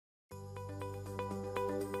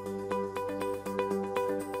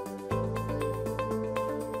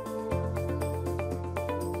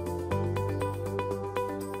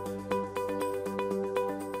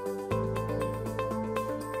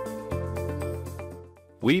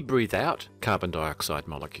We breathe out carbon dioxide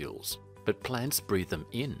molecules, but plants breathe them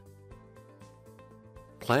in.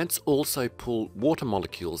 Plants also pull water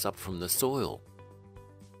molecules up from the soil.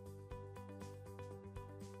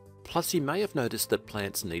 Plus, you may have noticed that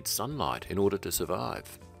plants need sunlight in order to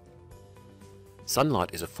survive.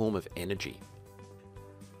 Sunlight is a form of energy.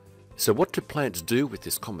 So what do plants do with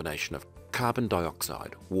this combination of carbon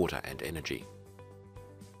dioxide, water and energy?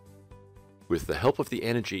 With the help of the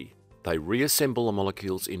energy, they reassemble the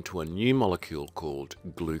molecules into a new molecule called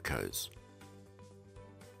glucose.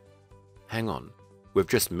 Hang on, we've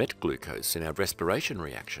just met glucose in our respiration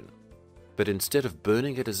reaction. But instead of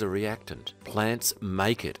burning it as a reactant, plants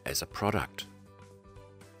make it as a product.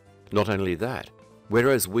 Not only that,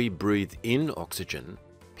 whereas we breathe in oxygen,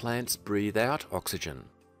 plants breathe out oxygen.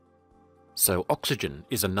 So oxygen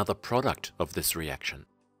is another product of this reaction.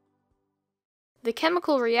 The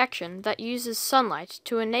chemical reaction that uses sunlight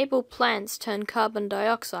to enable plants turn carbon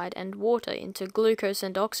dioxide and water into glucose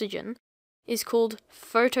and oxygen is called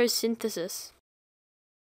photosynthesis.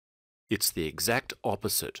 It's the exact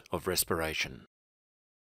opposite of respiration.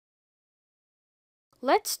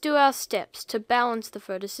 Let's do our steps to balance the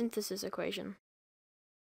photosynthesis equation.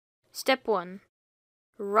 Step 1.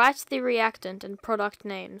 Write the reactant and product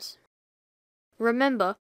names.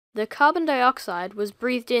 Remember, the carbon dioxide was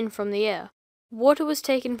breathed in from the air, water was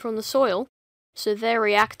taken from the soil, so they're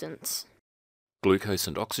reactants. Glucose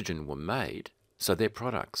and oxygen were made, so they're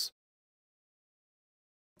products.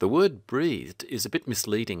 The word breathed is a bit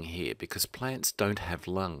misleading here because plants don't have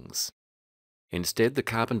lungs. Instead, the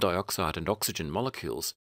carbon dioxide and oxygen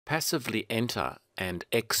molecules passively enter and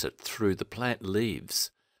exit through the plant leaves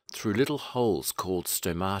through little holes called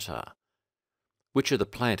stomata, which are the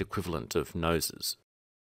plant equivalent of noses.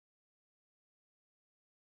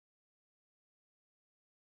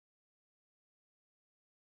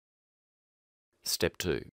 Step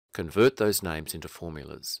 2. Convert those names into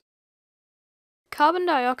formulas. Carbon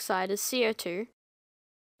dioxide is CO2,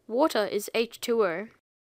 water is H2O,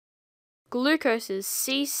 glucose is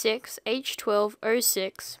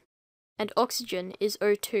C6H12O6, and oxygen is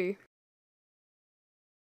O2.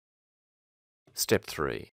 Step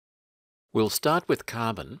 3. We'll start with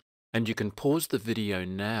carbon, and you can pause the video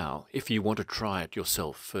now if you want to try it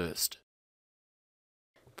yourself first.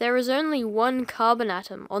 There is only one carbon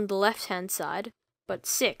atom on the left-hand side, but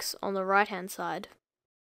 6 on the right-hand side.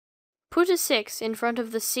 Put a 6 in front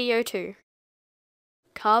of the CO2.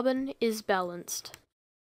 Carbon is balanced.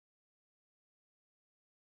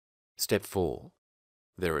 Step 4.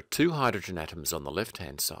 There are 2 hydrogen atoms on the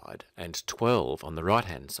left-hand side and 12 on the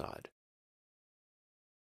right-hand side.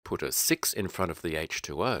 Put a 6 in front of the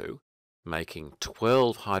H2O, making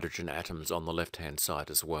 12 hydrogen atoms on the left-hand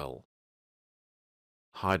side as well.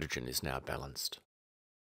 Hydrogen is now balanced.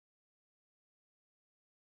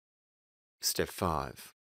 Step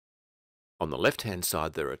 5. On the left-hand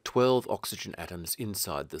side there are 12 oxygen atoms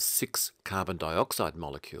inside the 6 carbon dioxide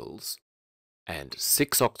molecules and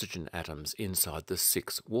 6 oxygen atoms inside the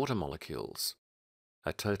 6 water molecules,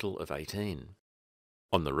 a total of 18.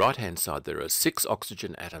 On the right-hand side there are 6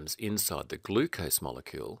 oxygen atoms inside the glucose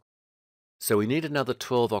molecule, so we need another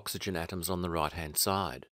 12 oxygen atoms on the right-hand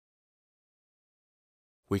side.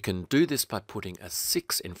 We can do this by putting a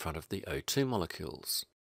 6 in front of the O2 molecules.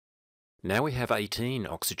 Now we have 18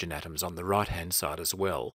 oxygen atoms on the right-hand side as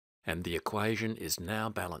well, and the equation is now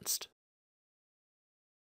balanced.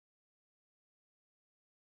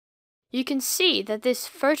 You can see that this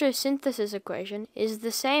photosynthesis equation is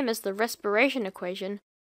the same as the respiration equation,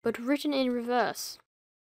 but written in reverse.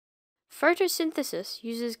 Photosynthesis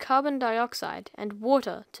uses carbon dioxide and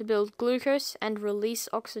water to build glucose and release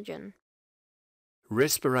oxygen.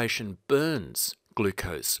 Respiration burns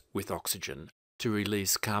glucose with oxygen to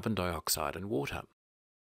release carbon dioxide and water.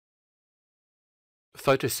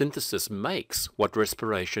 Photosynthesis makes what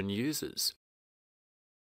respiration uses.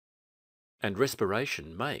 And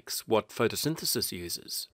respiration makes what photosynthesis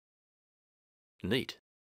uses. Neat.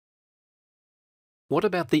 What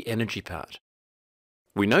about the energy part?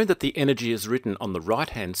 We know that the energy is written on the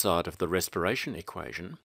right-hand side of the respiration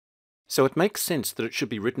equation, so it makes sense that it should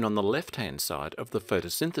be written on the left-hand side of the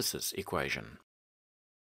photosynthesis equation.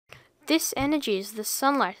 This energy is the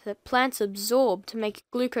sunlight that plants absorb to make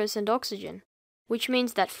glucose and oxygen, which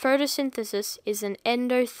means that photosynthesis is an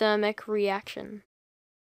endothermic reaction.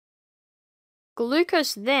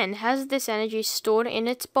 Glucose then has this energy stored in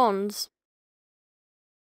its bonds.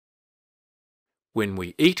 When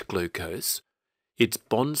we eat glucose, its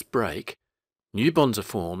bonds break, new bonds are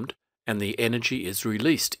formed, and the energy is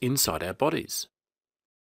released inside our bodies.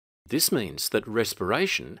 This means that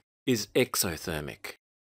respiration is exothermic.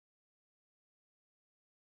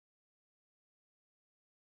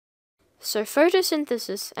 So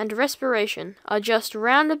photosynthesis and respiration are just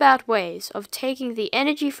roundabout ways of taking the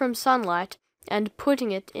energy from sunlight and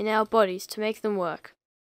putting it in our bodies to make them work.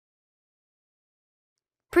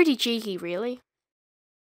 Pretty cheeky, really.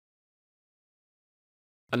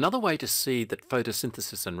 Another way to see that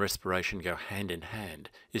photosynthesis and respiration go hand in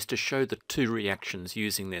hand is to show the two reactions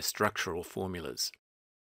using their structural formulas.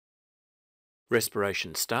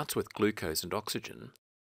 Respiration starts with glucose and oxygen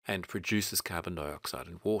and produces carbon dioxide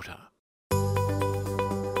and water.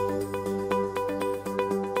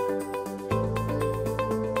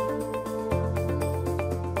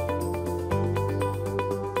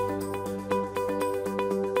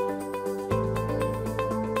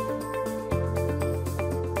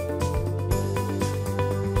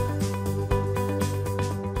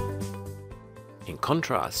 In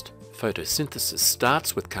contrast, photosynthesis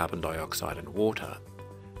starts with carbon dioxide and water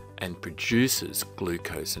and produces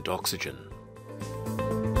glucose and oxygen.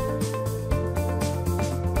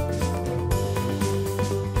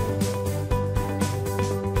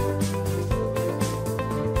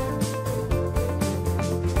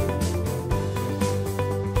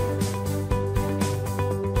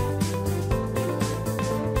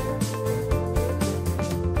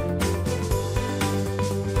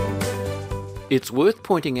 It's worth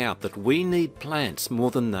pointing out that we need plants more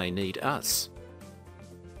than they need us.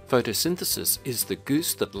 Photosynthesis is the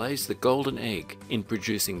goose that lays the golden egg in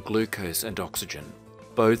producing glucose and oxygen,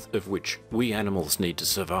 both of which we animals need to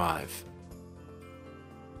survive.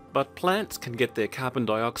 But plants can get their carbon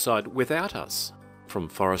dioxide without us, from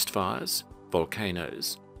forest fires,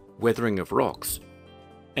 volcanoes, weathering of rocks,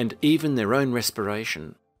 and even their own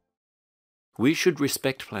respiration. We should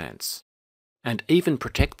respect plants, and even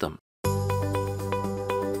protect them.